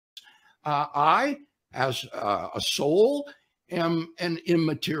I, as a soul, am an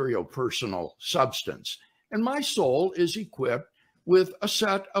immaterial personal substance, and my soul is equipped with a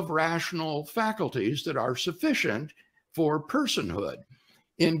set of rational faculties that are sufficient for personhood.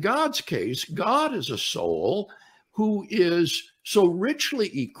 In God's case, God is a soul who is so richly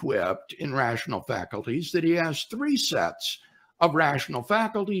equipped in rational faculties that he has three sets of rational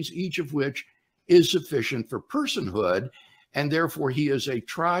faculties, each of which is sufficient for personhood, and therefore he is a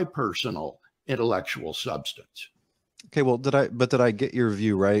tri-personal intellectual substance. Okay, well, did I get your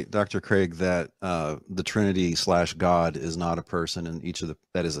view right, Dr. Craig, that the Trinity / God is not a person, and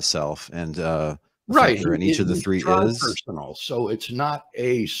that is a self, and Right, and each of the three is tri-personal, so it's not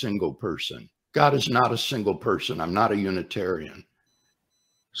a single person. God is not a single person. I'm not a Unitarian.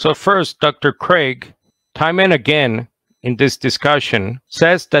 So first, Dr. Craig, time and again in this discussion,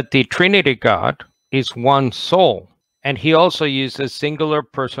 says that the Trinity God is one soul, and he also uses singular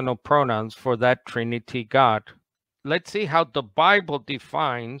personal pronouns for that Trinity God. Let's see how the Bible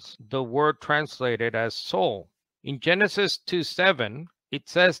defines the word translated as soul. In Genesis 2:7, it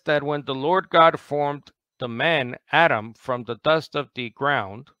says that when the Lord God formed the man, Adam, from the dust of the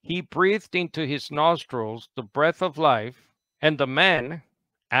ground, he breathed into his nostrils the breath of life, and the man,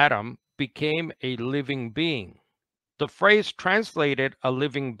 Adam, became a living being. The phrase translated a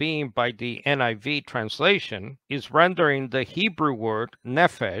living being by the NIV translation is rendering the Hebrew word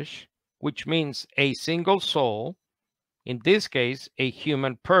nephesh, which means a single soul, in this case, a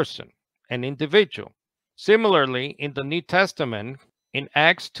human person, an individual. Similarly, in the New Testament, in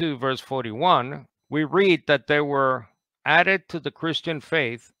Acts 2, verse 41, we read that there were added to the Christian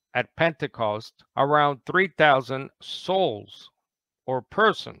faith at Pentecost around 3,000 souls or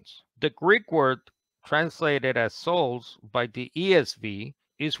persons. The Greek word translated as souls by the ESV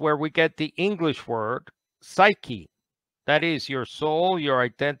is where we get the English word psyche. That is your soul, your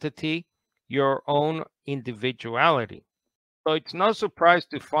identity, your own individuality. So it's no surprise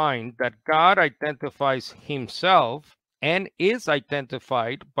to find that God identifies himself and is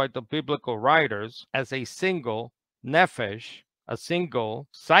identified by the biblical writers as a single nephesh, a single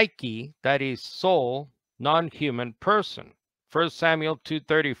psyche, that is soul, non-human person. 1 Samuel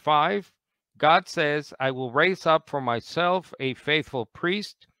 2:35, God says, I will raise up for myself a faithful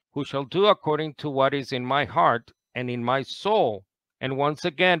priest who shall do according to what is in my heart and in my soul. And once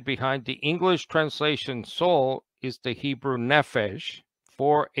again, behind the English translation soul is the Hebrew nephesh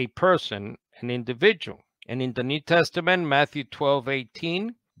for a person, an individual. And in the New Testament, Matthew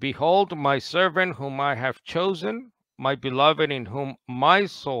 12:18, behold my servant whom I have chosen, my beloved in whom my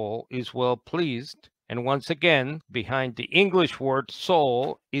soul is well pleased. And once again, behind the English word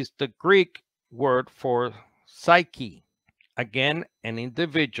soul is the Greek word for psyche. Again, an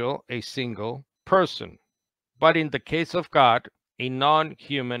individual, a single person. But in the case of God, a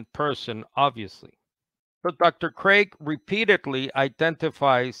non-human person, obviously. So Dr. Craig repeatedly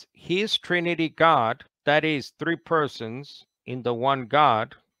identifies his Trinity God, that is, three persons in the one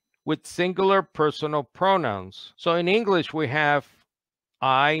God, with singular personal pronouns. So in English, we have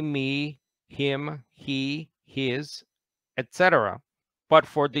I, me, him, he, his, etc. But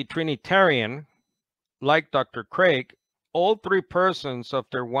for the Trinitarian, like Dr. Craig, all three persons of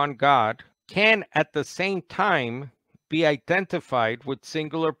their one God can at the same time be identified with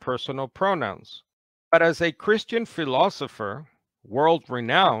singular personal pronouns. But as a Christian philosopher,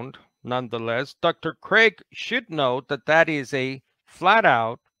 world-renowned nonetheless, Dr. Craig should know that that is a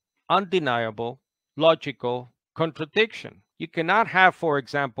flat-out, undeniable, logical contradiction. You cannot have, for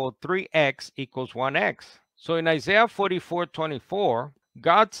example, 3x equals 1x. So in Isaiah 44:24,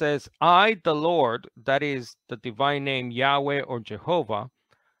 God says, I, the Lord, that is the divine name Yahweh or Jehovah,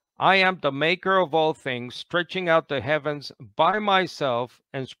 I am the maker of all things, stretching out the heavens by myself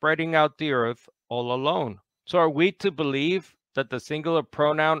and spreading out the earth all alone. So are we to believe that the singular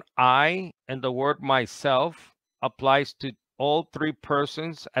pronoun I and the word myself applies to all three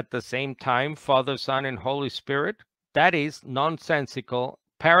persons at the same time, Father, Son, and Holy Spirit? That is nonsensical,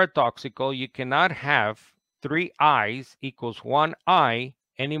 paradoxical. You cannot have 3 I's equals 1 I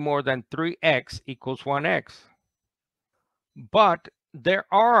any more than 3x equals 1x. But there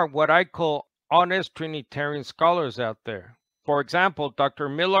are what I call honest Trinitarian scholars out there. For example, Dr.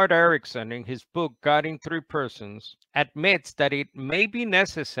 Millard Erickson, in his book God in Three Persons, admits that it may be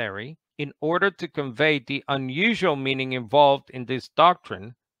necessary, in order to convey the unusual meaning involved in this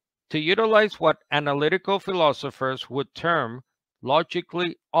doctrine, to utilize what analytical philosophers would term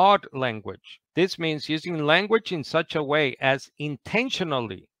logically odd language. This means using language in such a way as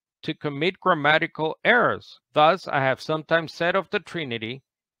intentionally to commit grammatical errors. Thus, I have sometimes said of the Trinity,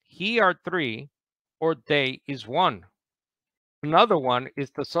 he are three, or they is one. Another one is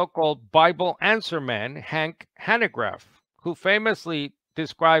the so-called Bible answer man, Hank Hanegraaff, who famously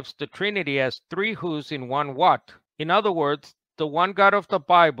describes the Trinity as three who's in one what. In other words, the one God of the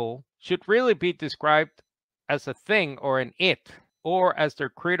Bible should really be described as a thing or an it, or as their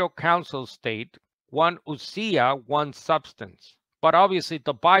creedal councils state, one ousia, one substance. But obviously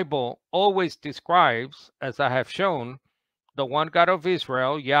the Bible always describes, as I have shown, the one God of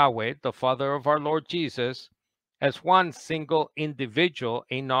Israel, Yahweh, the Father of our Lord Jesus, as one single individual,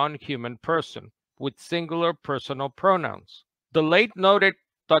 a non-human person, with singular personal pronouns. The late noted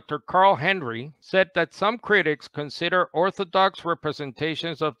Dr. Carl Henry said that some critics consider orthodox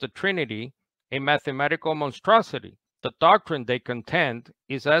representations of the Trinity a mathematical monstrosity. The doctrine, they contend,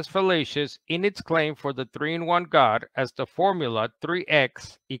 is as fallacious in its claim for the three-in-one God as the formula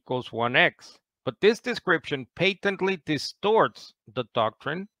 3x equals 1x. But this description patently distorts the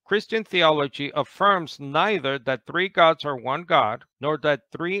doctrine. Christian theology affirms neither that three gods are one God, nor that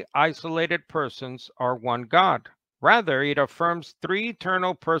three isolated persons are one God. Rather, it affirms three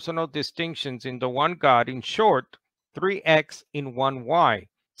eternal personal distinctions in the one God, in short, 3x in 1y.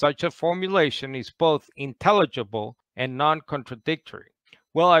 Such a formulation is both intelligible and non-contradictory.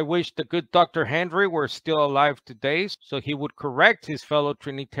 Well, I wish the good Dr. Henry were still alive today so he would correct his fellow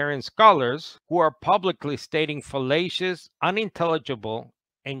Trinitarian scholars who are publicly stating fallacious, unintelligible,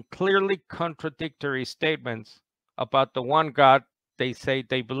 and clearly contradictory statements about the one God they say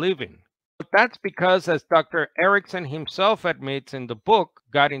they believe in. But that's because, as Dr. Erickson himself admits in the book,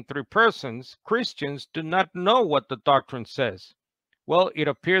 God in Three Persons, Christians do not know what the doctrine says. Well, it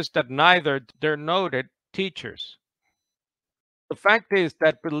appears that neither their noted teachers. The fact is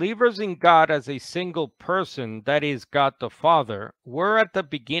that believers in God as a single person, that is, God the Father, were at the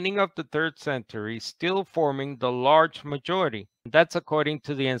beginning of the 3rd century still forming the large majority. That's according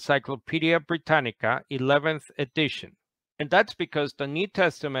to the Encyclopedia Britannica, 11th edition. And that's because the New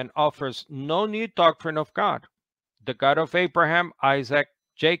Testament offers no new doctrine of God. The God of Abraham, Isaac,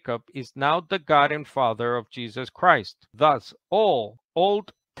 Jacob is now the God and Father of Jesus Christ. Thus, all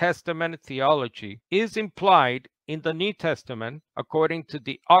Old Testament theology is implied in the New Testament according to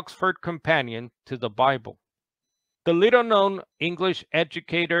the Oxford Companion to the Bible. The little-known English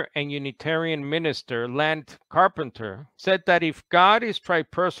educator and Unitarian minister Lant Carpenter said that if God is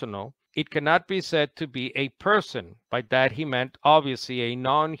tripersonal, it cannot be said to be a person. By that he meant obviously a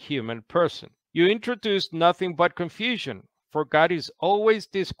non-human person. You introduced nothing but confusion, for God is always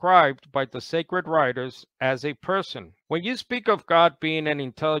described by the sacred writers as a person. When you speak of God being an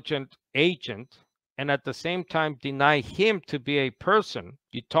intelligent agent, and at the same time deny him to be a person,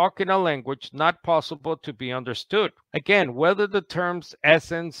 you talk in a language not possible to be understood. Again, whether the terms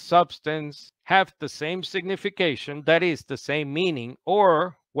essence, substance have the same signification, that is, the same meaning,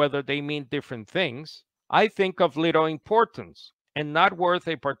 or whether they mean different things, I think of little importance and not worth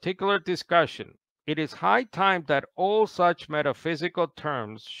a particular discussion. It is high time that all such metaphysical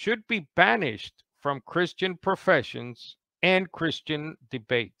terms should be banished from Christian professions and Christian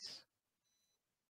debates.